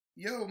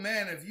Yo,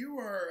 man, if you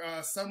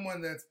are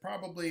someone that's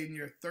probably in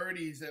your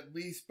 30s at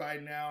least by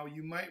now,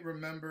 you might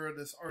remember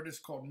this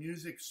artist called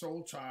Musiq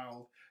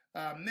Soulchild.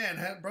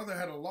 Man, brother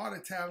had a lot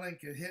of talent,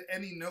 could hit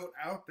any note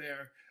out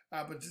there,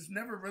 but just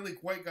never really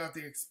quite got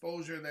the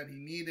exposure that he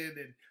needed.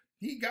 And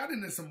he got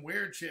into some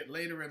weird shit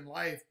later in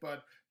life,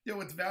 but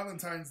it's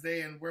Valentine's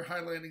Day and we're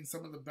highlighting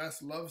some of the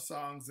best love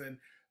songs. And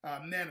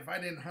man, if I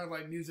didn't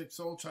highlight Musiq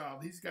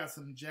Soulchild, he's got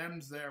some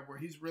gems there where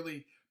he's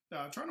really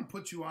trying to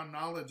put you on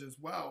knowledge as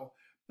well.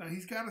 Now,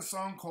 he's got a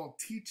song called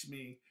Teach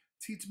Me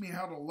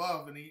How to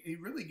Love, and he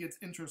really gets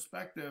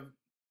introspective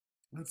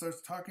and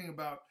starts talking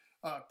about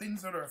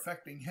things that are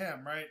affecting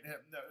him, right?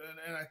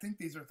 And I think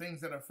these are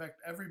things that affect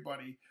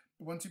everybody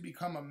once you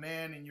become a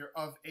man and you're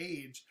of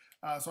age.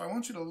 So I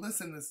want you to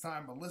listen this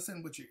time, but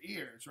listen with your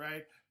ears,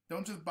 right?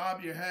 Don't just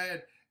bob your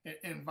head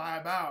and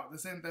vibe out.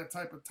 This ain't that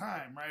type of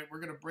time, right?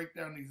 We're going to break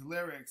down these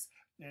lyrics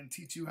and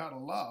teach you how to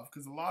love,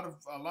 because a lot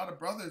of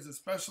brothers,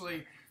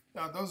 especially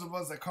those of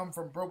us that come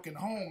from broken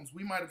homes,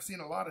 we might have seen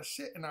a lot of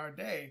shit in our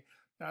day.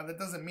 Now, that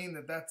doesn't mean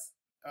that that's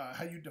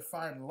how you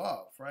define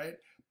love, right?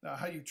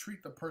 How you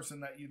treat the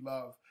person that you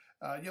love.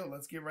 Yo,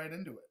 let's get right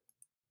into it.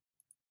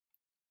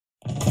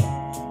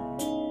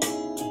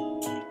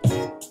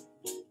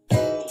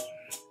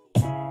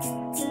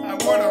 I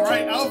wore the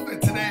right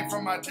outfit today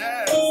for my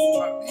jazz,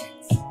 my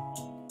beats.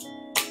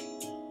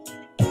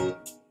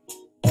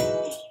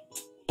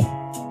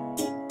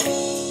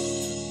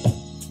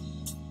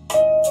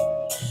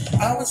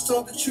 I was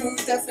told the true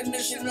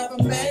definition of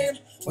a man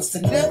was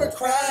to never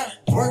cry,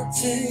 work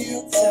till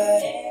you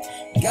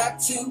die, got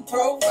to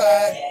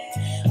provide.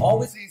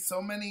 Always see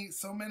so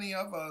many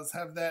of us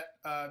have that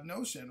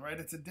notion, right?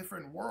 It's a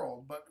different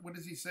world. But what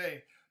does he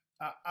say?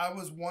 I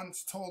was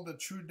once told the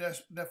true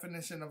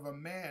definition of a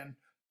man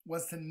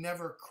was to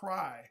never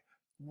cry,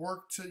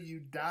 work till you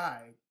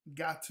die,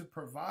 got to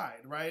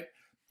provide, right?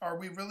 Are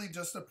we really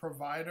just a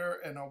provider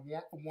and a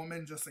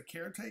woman just a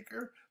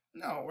caretaker?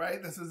 No,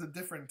 right? This is a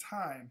different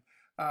time.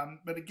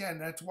 But again,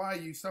 that's why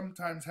you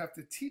sometimes have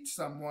to teach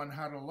someone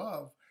how to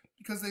love,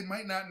 because they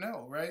might not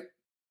know, right?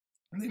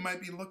 They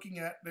might be looking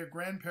at their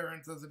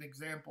grandparents as an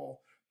example,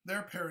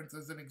 their parents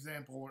as an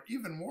example, or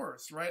even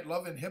worse, right?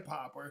 Love and hip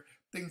hop or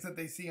things that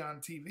they see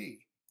on TV.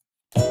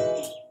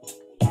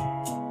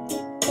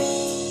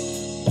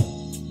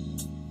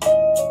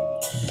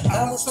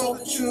 I was told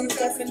the true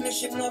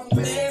definition of a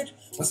man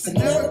was to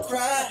never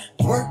cry,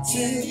 work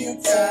till you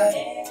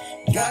die,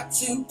 got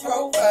to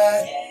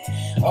provide.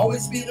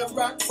 Always be the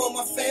rock for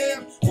my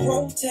fam,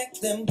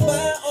 protect them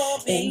by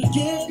all means, and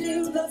give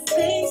you the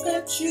things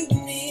that you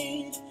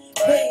need,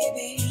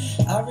 baby.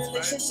 Our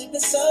relationship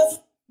is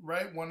soft.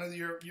 Right, one of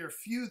your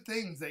few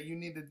things that you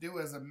need to do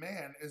as a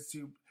man is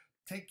to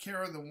take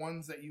care of the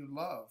ones that you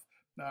love,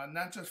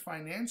 not just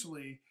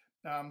financially,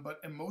 but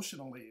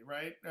emotionally,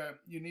 right?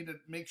 You need to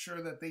make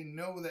sure that they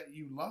know that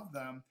you love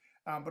them,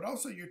 but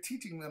also you're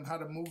teaching them how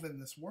to move in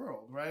this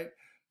world, right?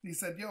 He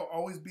said, yo,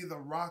 always be the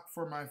rock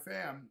for my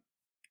fam,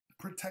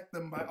 protect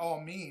them by all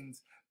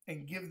means,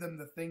 and give them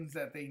the things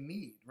that they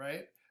need,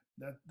 right?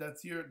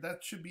 That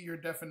should be your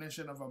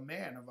definition of a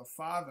man, of a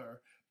father.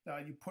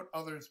 You put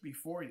others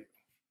before you.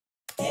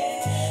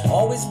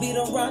 Always be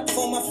the rock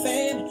for my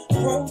fam,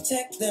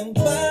 protect them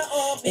by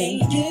all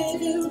means, and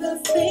give you the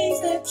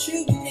things that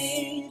you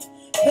need,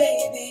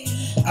 baby.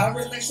 Our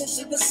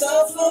relationship is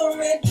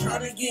suffering,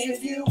 trying to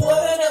give you what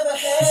I never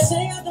had. You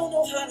say I don't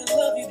know how to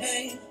love you,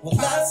 babe. Well,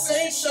 I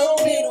say show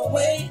me the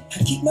way.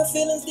 I keep my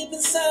feelings deep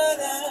inside,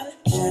 I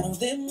shadow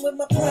them with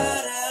my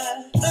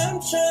pride.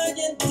 I'm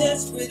trying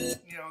desperately.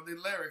 The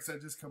lyrics are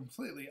just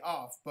completely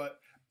off, but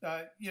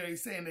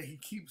he's saying that he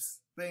keeps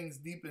things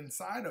deep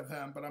inside of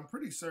him, but I'm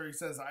pretty sure he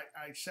says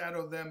I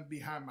shadow them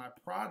behind my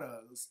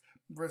Pradas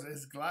versus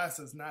his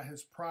glasses, not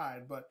his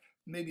pride. But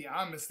maybe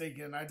I'm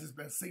mistaken. I just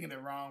been singing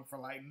it wrong for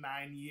like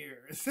 9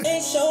 years.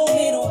 They show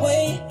me the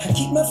way. I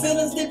keep my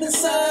feelings deep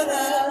inside,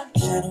 I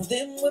shadow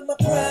them with my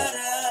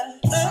pride.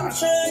 I'm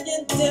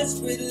trying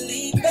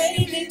desperately,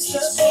 baby,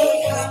 just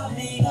wake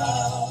me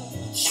up.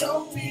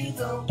 Show me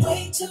the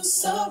way to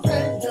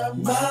surrender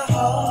my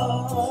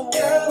heart.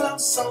 Girl, I'm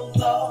so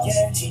lost.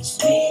 Yeah,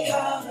 teach me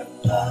how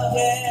to love.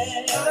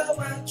 Yeah, how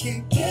I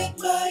can get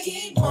my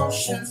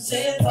emotions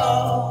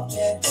involved.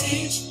 Yeah,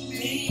 teach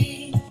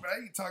me.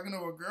 Right, you're talking to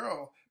a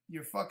girl.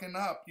 You're fucking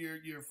up.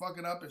 You're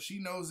fucking up, and she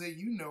knows it.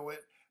 You know it.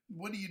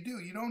 What do?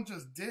 You don't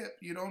just dip.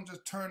 You don't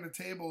just turn the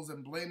tables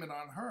and blame it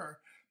on her.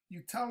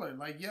 You tell her,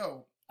 like,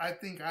 yo, I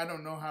think I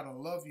don't know how to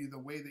love you the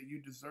way that you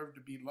deserve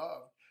to be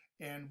loved.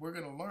 And we're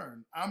going to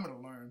learn. I'm going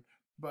to learn.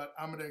 But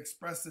I'm going to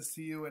express this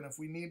to you. And if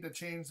we need to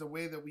change the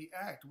way that we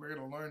act, we're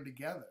going to learn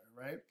together,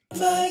 right?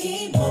 My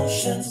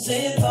emotions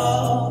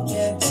involved.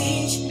 Yeah,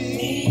 teach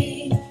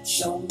me.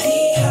 Show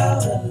me how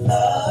to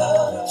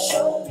love.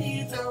 Show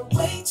me the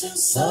way to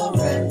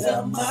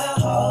surrender my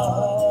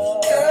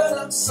heart. Girl,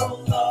 I'm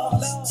so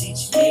lost.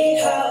 Teach me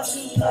how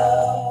to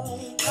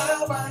love.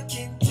 How I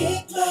can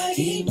get my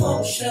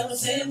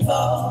emotions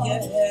involved.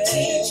 Yeah,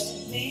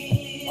 teach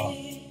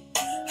me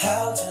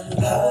how to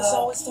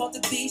love. always taught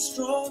to be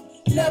strong.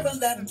 Never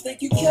let them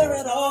think you care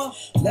at all.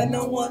 Let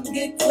no one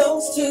get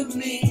close to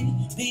me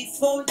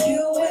before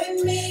you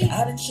and me.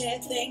 I done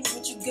shared things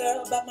with you,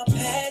 girl, about my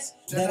past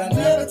that I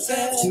never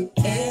tell to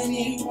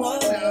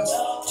anyone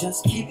else.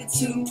 Just keep it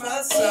to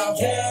myself.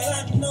 Girl,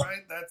 I know.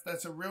 Right?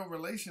 That's a real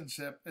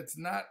relationship. It's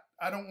not,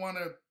 I don't want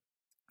to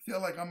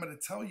feel like I'm going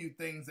to tell you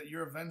things that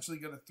you're eventually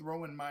going to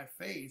throw in my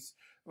face.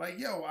 Like,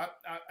 yo,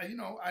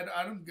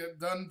 I've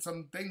done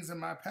some things in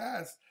my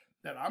past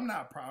that I'm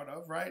not proud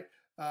of, right?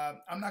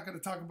 I'm not going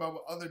to talk about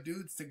what other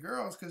dudes to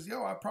girls because,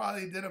 yo, I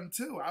probably did them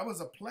too. I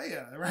was a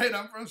player, right?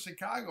 I'm from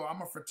Chicago.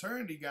 I'm a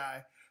fraternity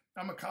guy.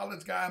 I'm a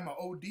college guy. I'm an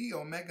OD,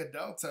 Omega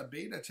Delta,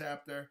 Beta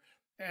chapter.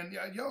 And,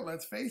 yo,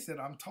 let's face it,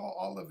 I'm tall,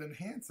 olive, and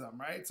handsome,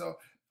 right? So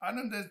I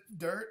done this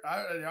dirt.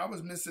 I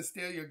was Mr.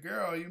 Steal Your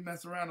Girl. You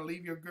mess around and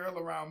leave your girl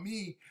around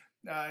me.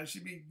 She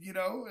be,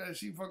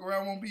 she fuck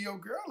around, won't be your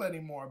girl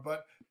anymore.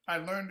 But I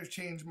learned to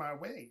change my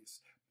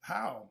ways.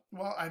 How?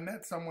 Well, I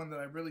met someone that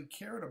I really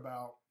cared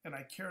about, and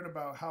I cared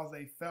about how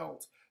they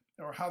felt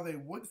or how they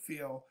would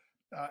feel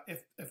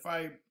if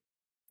I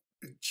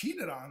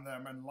cheated on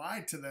them and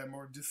lied to them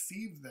or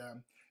deceived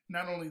them.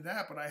 Not only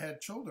that, but I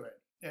had children.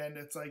 And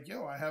it's like,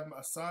 yo, I have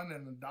a son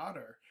and a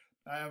daughter.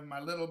 I have my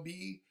little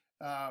B,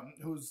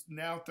 who's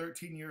now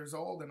 13 years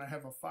old, and I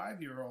have a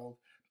 5-year-old.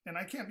 And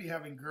I can't be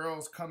having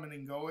girls coming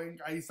and going.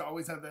 I used to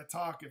always have that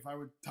talk. If I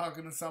was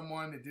talking to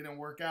someone, it didn't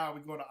work out, we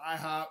go to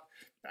IHOP.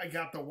 I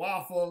got the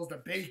waffles, the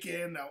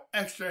bacon, the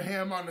extra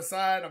ham on the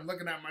side. I'm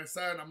looking at my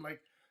son. I'm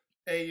like,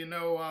 hey,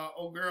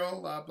 old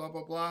girl, blah,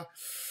 blah, blah.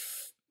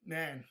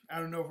 Man, I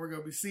don't know if we're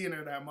going to be seeing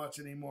her that much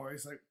anymore.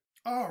 He's like,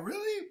 oh,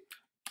 really?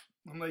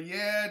 I'm like,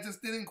 yeah, it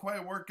just didn't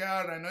quite work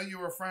out. I know you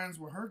were friends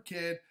with her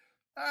kid.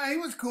 He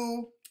was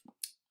cool.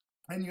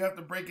 And you have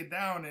to break it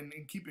down and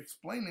keep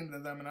explaining to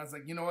them. And I was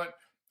like, you know what?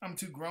 I'm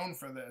too grown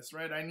for this,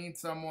 right? I need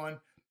someone.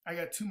 I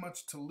got too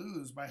much to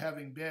lose by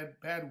having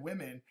bad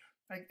women.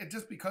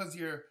 Just because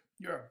you're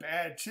a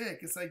bad chick,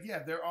 it's like, yeah,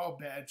 they're all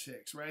bad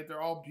chicks, right?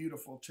 They're all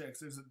beautiful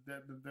chicks.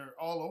 They're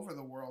all over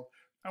the world.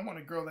 I want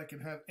a girl that can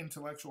have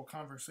intellectual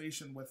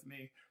conversation with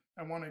me.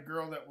 I want a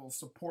girl that will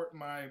support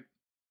my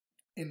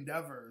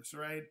endeavors,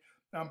 right?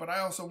 But I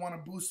also want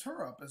to boost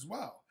her up as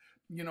well.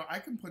 I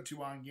can put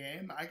you on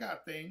game. I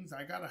got things.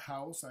 I got a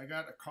house. I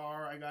got a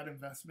car. I got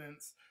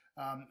investments.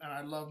 And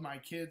I love my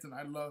kids and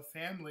I love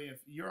family.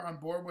 If you're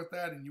on board with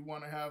that and you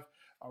want to have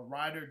a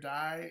ride or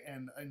die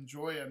and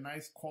enjoy a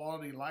nice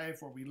quality life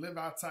where we live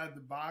outside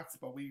the box,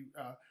 but we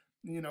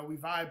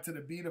vibe to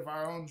the beat of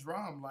our own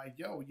drum, like,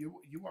 yo,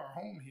 you are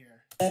home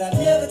here. That I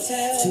never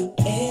tell to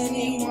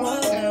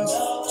anyone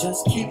else,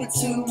 just keep it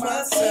to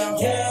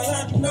myself. Girl,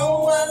 I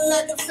know I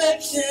lack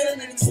affection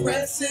and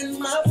expressing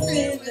my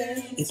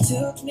feelings. It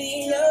took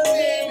me a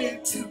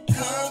minute to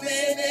come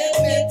and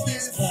admit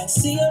this.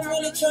 See, I'm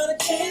really trying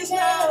to change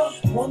now.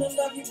 Wanna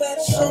love you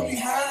better, show me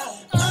how.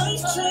 I'm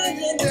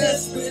trying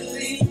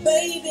desperately,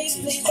 baby,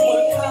 please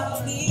work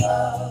on me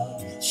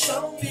up.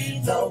 Show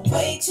me the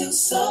way to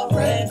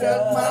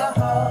surrender my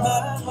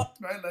heart.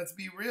 Right, let's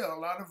be real. A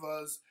lot of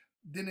us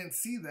didn't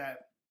see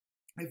that.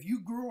 If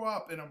you grew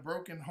up in a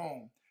broken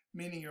home,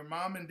 meaning your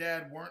mom and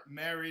dad weren't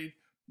married,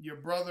 your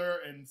brother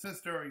and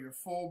sister or your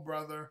full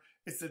brother,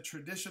 it's a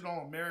traditional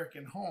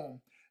American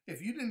home.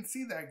 If you didn't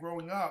see that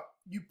growing up,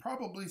 you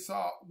probably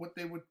saw what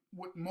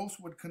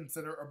most would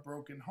consider a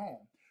broken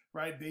home,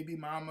 right? Baby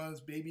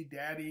mamas, baby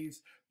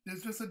daddies.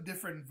 There's just a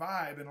different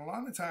vibe. And a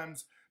lot of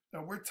times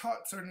we're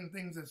taught certain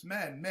things as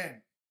men.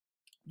 Men,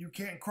 you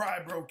can't cry,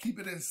 bro. Keep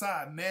it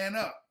inside. Man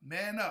up.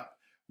 Man up.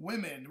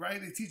 Women, right?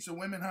 They teach the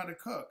women how to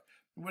cook.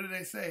 What do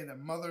they say? That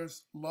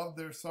mothers love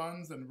their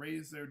sons and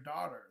raise their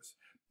daughters.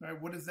 Right?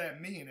 What does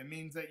that mean? It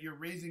means that you're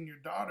raising your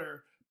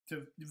daughter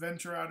to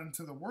venture out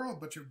into the world,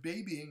 but you're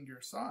babying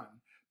your son.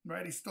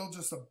 Right? He's still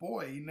just a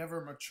boy. He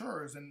never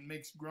matures and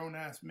makes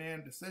grown-ass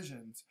man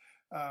decisions.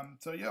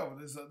 So, yo,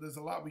 there's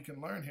a lot we can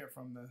learn here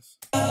from this.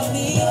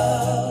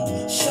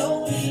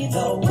 Show me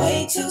the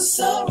way to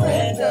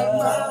surrender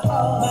my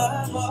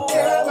heart.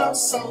 Girl, I'm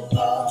so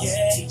lost.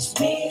 Yeah. Teach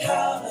me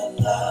how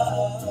to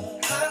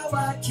love. How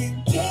I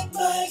can get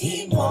my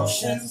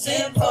emotions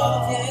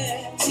involved.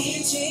 Yeah.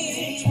 Teach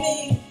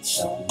me.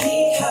 Show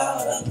me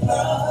how to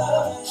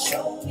love.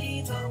 Show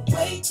me the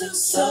way to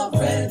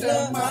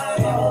surrender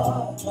my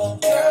heart.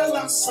 Girl,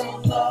 I'm so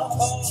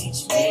lost.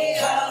 Teach me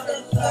how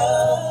to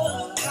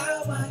love.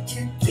 How I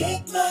can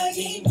get my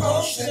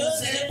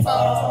emotions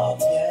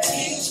involved. Yeah.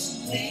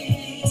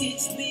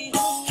 Teach me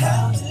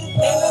how to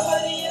love.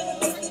 Everybody ever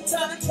took the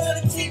time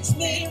trying to teach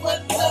me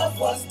what love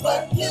was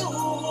but you.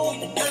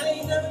 And I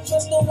ain't never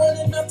trust no one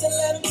enough to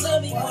let him tell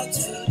me what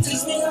to do.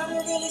 Teach me how to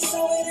really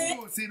show it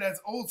in. See,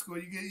 that's old school.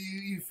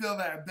 You feel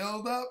that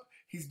build up.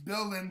 He's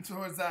building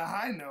towards that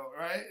high note,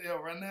 right?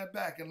 Yo, run that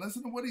back and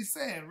listen to what he's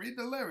saying. Read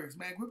the lyrics,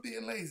 man. Quit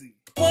being lazy.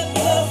 What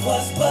love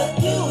was but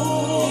you.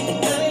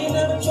 And I ain't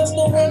never trust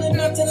no one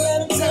enough to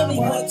let him tell me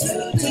what to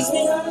do. Teach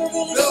me how to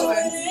really show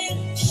it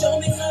in. Show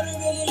me how to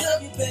really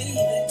love you,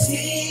 baby.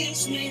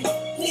 Teach me,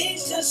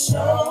 please just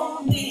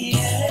show me.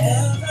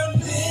 Yeah, I'm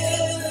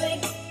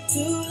willing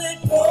to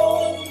let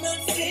go.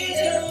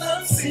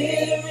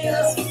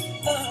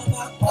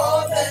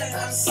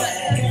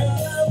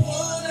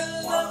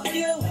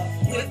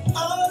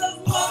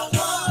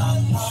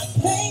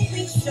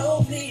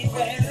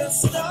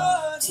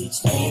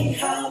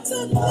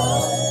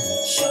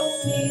 love. Show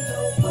me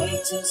the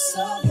way to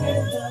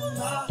surrender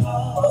my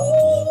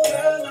heart.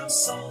 Girl, I'm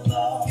so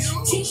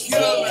lost. Teach me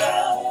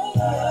how to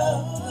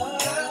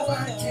love. How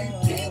I can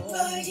get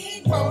my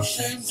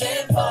emotions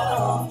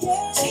involved.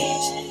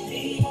 Teach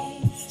me,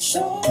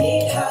 show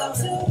me how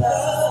to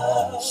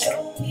love.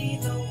 Show me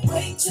the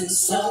way to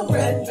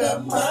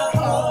surrender my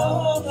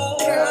heart.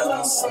 Girl,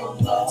 I'm so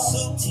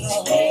lost.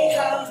 Teach me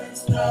how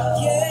to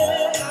love.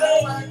 Yeah,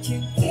 how I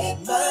can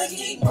get my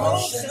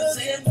emotions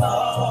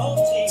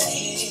involved.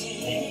 Teach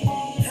me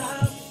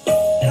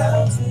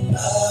how to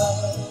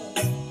love.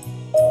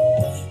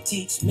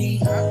 Teach me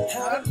how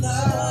to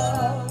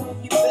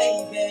love you,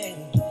 baby.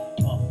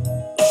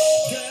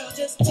 Girl,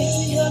 just teach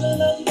me how to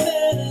love you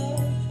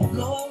better.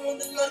 No, I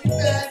want to love you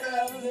better.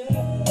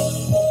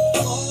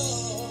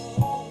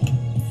 Oh,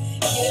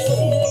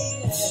 yeah.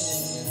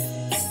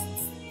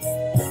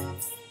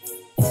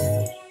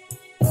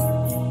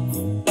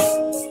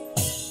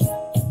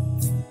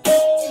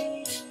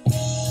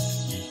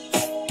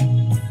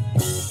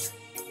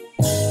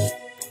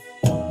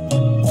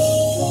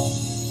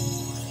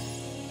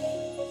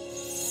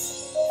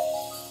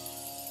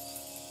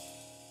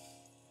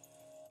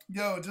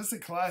 Yo, just a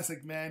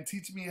classic, man.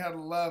 Teach me how to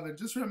love. And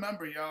just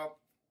remember, y'all,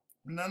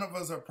 none of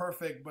us are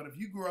perfect, but if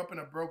you grew up in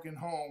a broken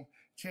home,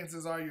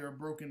 chances are you're a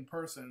broken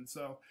person.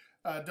 So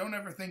don't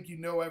ever think you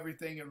know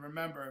everything. And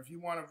remember, if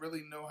you want to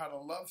really know how to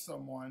love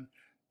someone,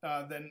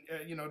 then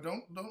you know,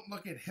 don't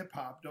look at hip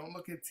hop, don't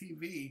look at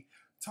TV.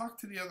 Talk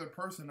to the other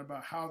person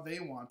about how they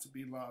want to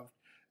be loved.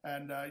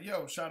 And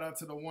yo, shout out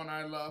to the one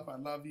I love. I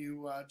love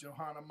you,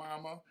 Johanna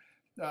Mama,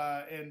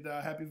 and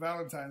happy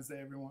Valentine's Day,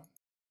 everyone.